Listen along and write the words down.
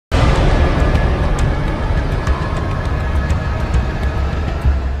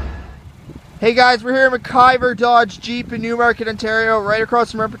Hey guys, we're here at MacIver Dodge Jeep in Newmarket, Ontario, right across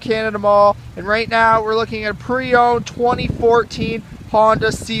from Upper Canada Mall. And right now we're looking at a pre-owned 2014 Honda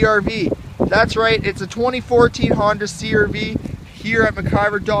CRV. That's right, it's a 2014 Honda CRV here at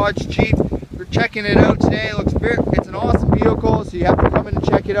MacIver Dodge Jeep. We're checking it out today. It's an awesome vehicle, so you have to come in and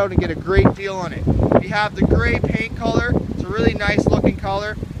check it out and get a great feel on it. We have the gray paint color. It's a really nice looking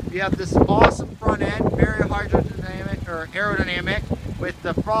color. We have this awesome front end, very aerodynamic, with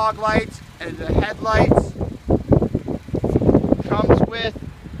the fog lights and the headlights. Comes with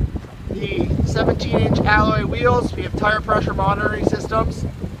the 17-inch alloy wheels. We have tire pressure monitoring systems,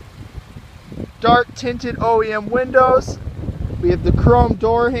 dark tinted OEM windows. We have the chrome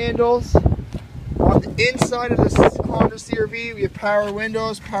door handles. On the inside of this Honda CRV, we have power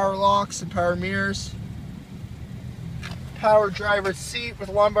windows, power locks, and power mirrors. Power driver's seat with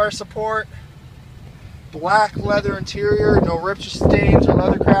lumbar support. Black leather interior, no rips or stains or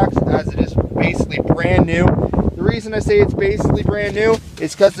leather cracks, as it is basically brand new. The reason I say it's basically brand new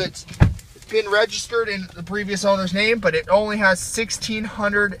is because it's been registered in the previous owner's name, but it only has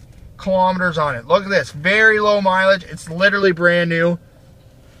 1,600 kilometers on it. Look at this, very low mileage. It's literally brand new.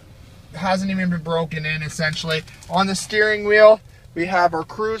 It hasn't even been broken in, essentially. On the steering wheel, we have our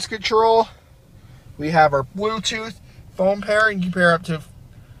cruise control. We have our Bluetooth phone pair. You can pair up to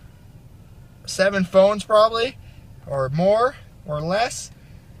 7 phones probably, or more, or less,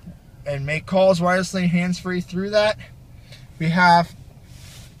 and make calls wirelessly hands-free through that. We have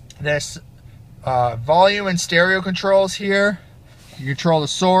this volume and stereo controls here. You control the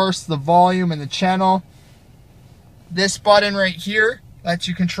source, the volume, and the channel. This button right here lets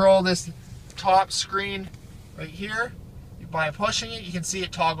you control this top screen right here. By pushing it, you can see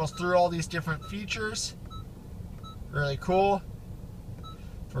it toggles through all these different features. Really cool.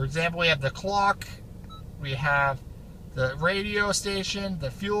 For example, we have the clock, we have the radio station,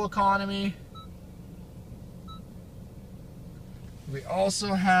 the fuel economy. We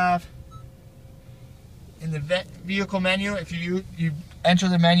also have in the vehicle menu, if you enter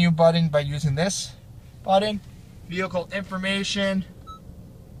the menu button by using this button, vehicle information,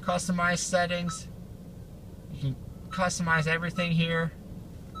 customize settings. You can customize everything here.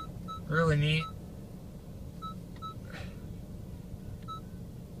 Really neat.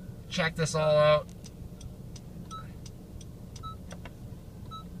 Check this all out.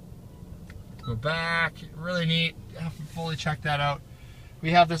 Go back. Really neat. I have to fully check that out.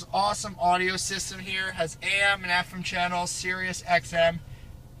 We have this awesome audio system here. It has AM and FM channels, Sirius XM.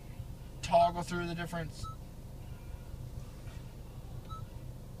 Toggle through the different.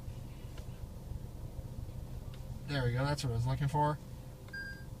 There we go. That's what I was looking for.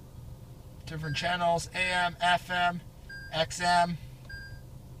 Different channels: AM, FM, XM.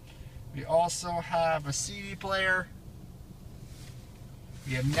 We also have a CD player.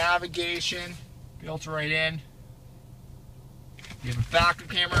 We have navigation built right in. We have a backup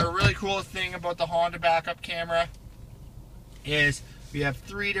camera. A really cool thing about the Honda backup camera is we have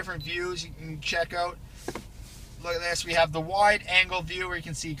 3 different views you can check out. Look at this. We have the wide angle view where you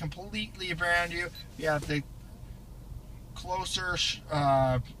can see completely around you. We have the closer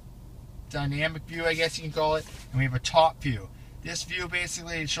dynamic view, I guess you can call it. And we have a top view. This view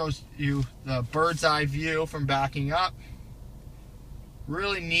basically shows you the bird's eye view from backing up.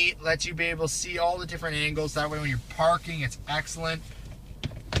 Really neat, lets you be able to see all the different angles. That way when you're parking, it's excellent.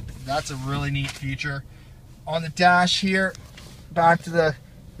 That's a really neat feature. On the dash here, back to the,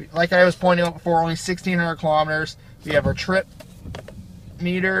 like I was pointing out before, only 1,600 kilometers. We have our trip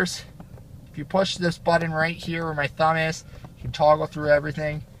meters. If you push this button right here where my thumb is, you can toggle through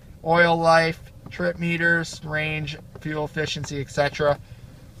everything. Oil life, trip meters, range, fuel efficiency, etc.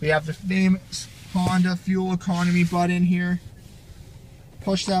 We have the famous Honda fuel economy button here.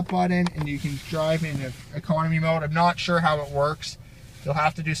 Push that button and you can drive in economy mode. I'm not sure how it works. You'll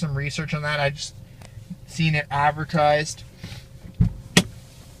have to do some research on that. I just seen it advertised,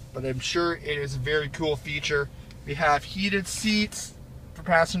 but I'm sure it is a very cool feature. We have heated seats for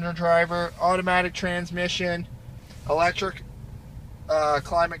passenger driver, automatic transmission, electric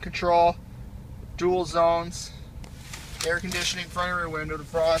climate control, dual zones, air conditioning, front and rear window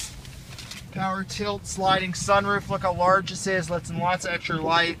defrost, power tilt, sliding sunroof. Look how large this is, lets in lots of extra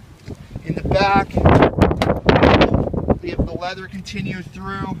light. In the back, we have the leather continue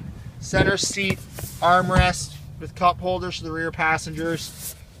through, center seat, armrest with cup holders for the rear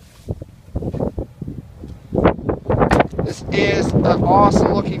passengers. This is an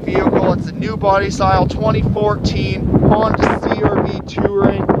awesome looking vehicle. It's a new body style 2014 Honda CRV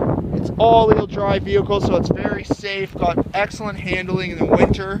Touring. It's all-wheel drive vehicle, so it's very safe. Got excellent handling in the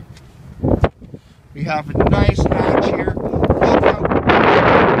winter. We have a nice hatch here. Look how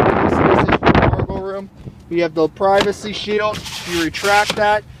this is We have the privacy shield. You retract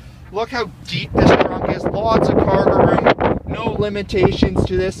that. Look how deep this trunk is. Lots of cargo room. No limitations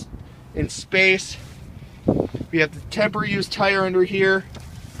to this in space. We have the temporary use tire under here.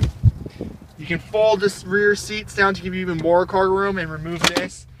 You can fold this rear seats down to give you even more cargo room and remove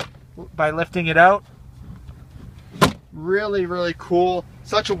this by lifting it out. Really, really cool.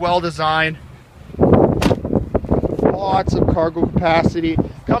 Such a well designed. Lots of cargo capacity.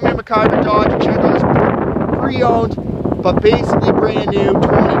 Come here, MacIver Dodge. Check out this pre-owned, but basically brand new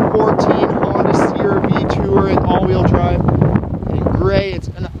 2014 Honda CRV Tourer in all-wheel drive in gray. It's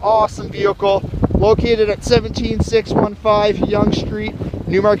an awesome vehicle. Located at 17615 Yonge Street,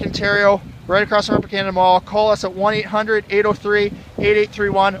 Newmarket, Ontario, right across from Upper Canada Mall. Call us at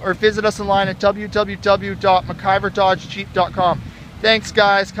 1-800-803-8831 or visit us online at www.maciverdodgejeep.com. Thanks,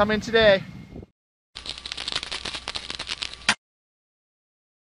 guys. Come in today.